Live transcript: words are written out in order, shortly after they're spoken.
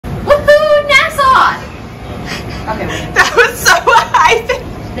Okay. That was so high.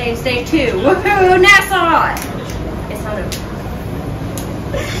 Stage 2. Woohoo! Nassau! It's not over.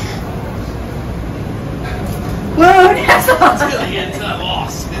 Whoa, Nassau! I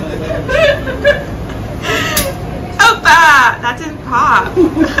lost. Oh, that didn't pop.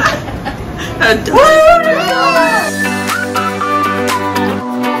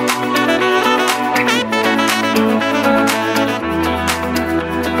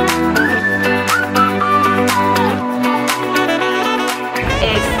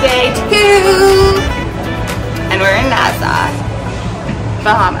 It's day 2, and we're in Nassau,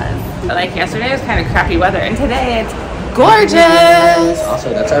 Bahamas. But like yesterday was kind of crappy weather, and today it's gorgeous. Also,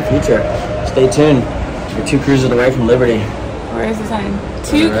 that's our future. Stay tuned. We're 2 cruises away from Liberty. Where is the sign?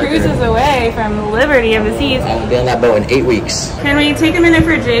 2 cruises away from Liberty of the Seas. I will be on that boat in 8 weeks. Can we take a minute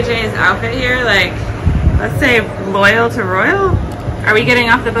for JJ's outfit here? Like, let's say loyal to royal? Are we getting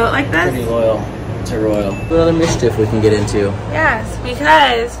off the boat like this? Pretty loyal to royal. Another mischief we can get into. Yes,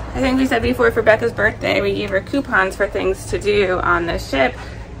 because I think we said before for Becca's birthday, we gave her coupons for things to do on the ship.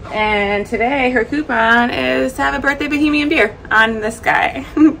 And today her coupon is to have a birthday bohemian beer on this guy.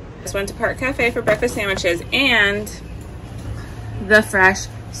 Just went to Port Cafe for breakfast sandwiches and the fresh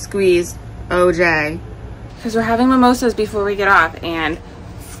squeezed OJ. Because we're having mimosas before we get off, and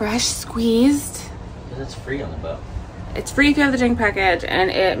fresh squeezed. Because it's free on the boat. It's free if you have the drink package, and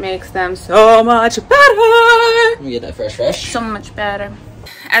it makes them so much better. We get that fresh. So much better.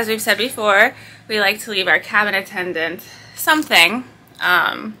 As we've said before, we like to leave our cabin attendant something.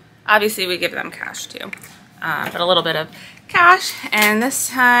 Obviously we give them cash too, but a little bit of cash. And this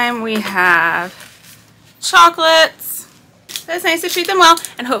time we have chocolates. So it's nice to treat them well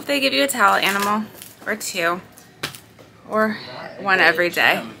and hope they give you a towel animal or 2 or 1 every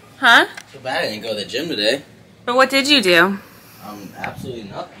day. Huh? So bad I didn't go to the gym today. But what did you do? Absolutely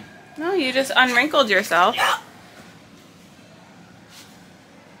nothing. No, you just unwrinkled yourself. Yeah.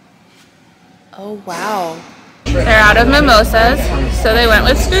 Oh, wow. They're out of mimosas, so they went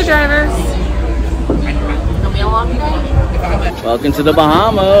with screwdrivers. Welcome to the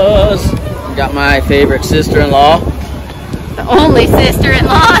Bahamas. Got my favorite sister-in-law. The only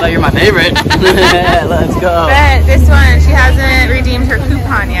sister-in-law. Oh, you're my favorite. Let's go. But this one, she hasn't redeemed her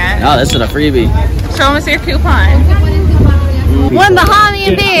coupon yet. Oh, this is a freebie. Show us your coupon. 1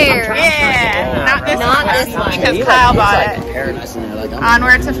 Bahamian beer. Yeah, not this Not one. this one. Because Kyle bought it. Paradise in there, like,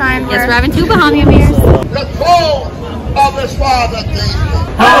 Onward to find Yes, where. we're having 2 Bahamian beers. The call of his father, David.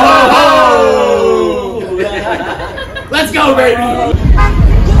 Ho, ho, ho! Let's go, baby!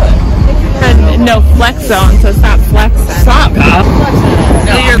 No flex zone, so stop flexing. Stop, Kyle.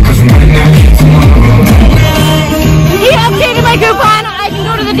 No, you're... He updated my coupon. I can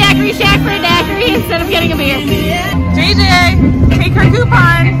go to the daiquiri shack for a daiquiri instead of getting a beer. JJ, take her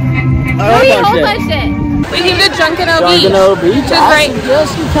coupon. He hold my shit. We came to Junkino Beach. Junkino Beach? Which is right. Yes,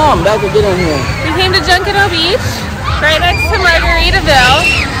 you come back and get in here. We came to Junkino Beach, right next to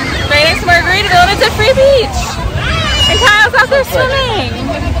Margaritaville. Right next to Margaritaville, and it's a free beach. And Kyle's out there swimming.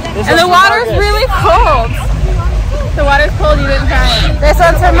 And the water's really cold. The water's cold, you didn't try it. This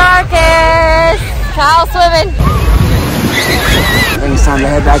one's for Marcus. Kyle swimming. I think it's time to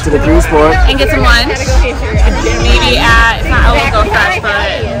head back to the cruise port. And get some lunch. Maybe at, it's not a local fresh,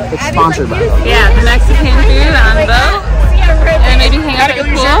 but It's sponsored by them. yeah, the Mexican food on the boat. And maybe hang out at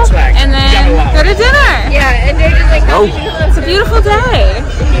the pool. And then go to dinner. Yeah, and they're just like, Oh. It's a beautiful day.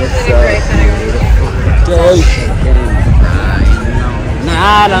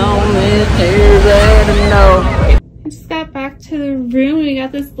 Not on this there to know. I just got back to the room. We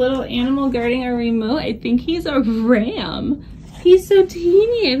got this little animal guarding our remote. I think he's a ram. He's so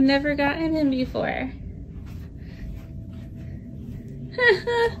teeny. I've never gotten him before.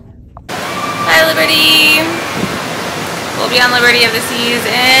 Bye, Liberty. We'll be on Liberty of the Seas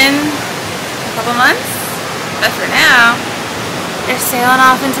in a couple months. But for now, they're sailing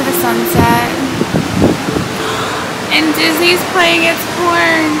off into the sunset. And Disney's playing its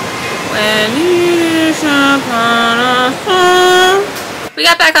horn. When you shall upon a song. We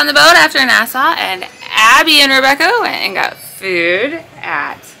got back on the boat after Nassau, and Abby and Rebecca went and got food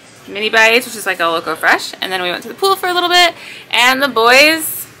at Mini Bites, which is like a Loco Fresh, and then we went to the pool for a little bit, and the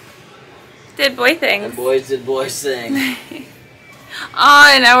boys did boy things. The boys did boys thing.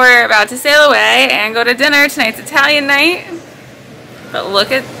 Oh, and now we're about to sail away and go to dinner. Tonight's Italian night. But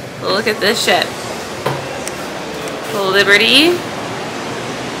look at this ship. Liberty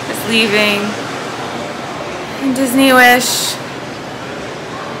is leaving. And Disney Wish.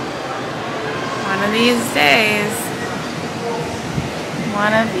 One of these days.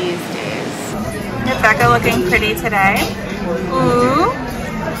 One of these days. Is Becca looking pretty today? Ooh.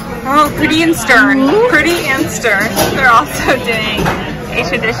 Oh Pretty and stern. Pretty and stern. They're also doing a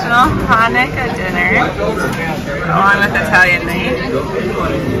traditional Hanukkah dinner along with Italian night.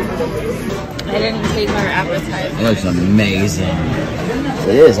 I didn't take our appetizer. It looks amazing.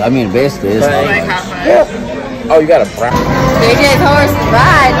 It is. I mean, basically, it's Like half Oh, you got a brown. JJ's horse is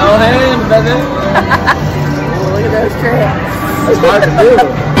riding. Oh, hey, baby. Look at those tricks. It's hard to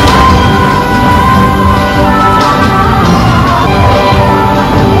do.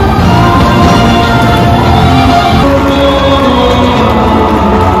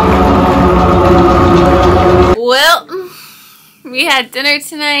 Well, we had dinner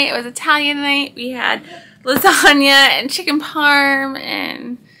tonight. It was Italian night. We had lasagna and chicken parm,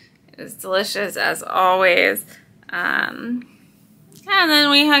 and it was delicious as always. And then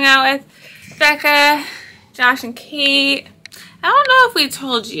we hung out with Becca, Josh, and Kate. I don't know if we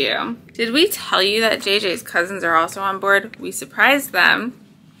told you. Did we tell you that JJ's cousins are also on board? We surprised them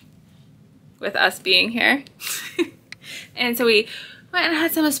with us being here. And so we went and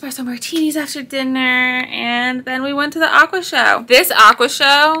had some espresso martinis after dinner, and then we went to the aqua show. This aqua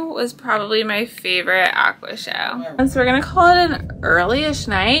show was probably my favorite aqua show. And so we're gonna call it an early-ish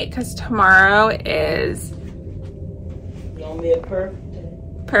night because tomorrow is Gonna be a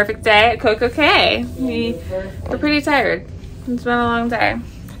perfect day at CocoCay. We're pretty tired. It's been a long day.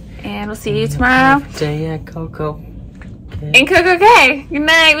 And we'll see you tomorrow day at Coco. in CocoCay. Good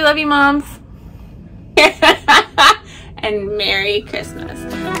night. We love you, moms. And Merry Christmas.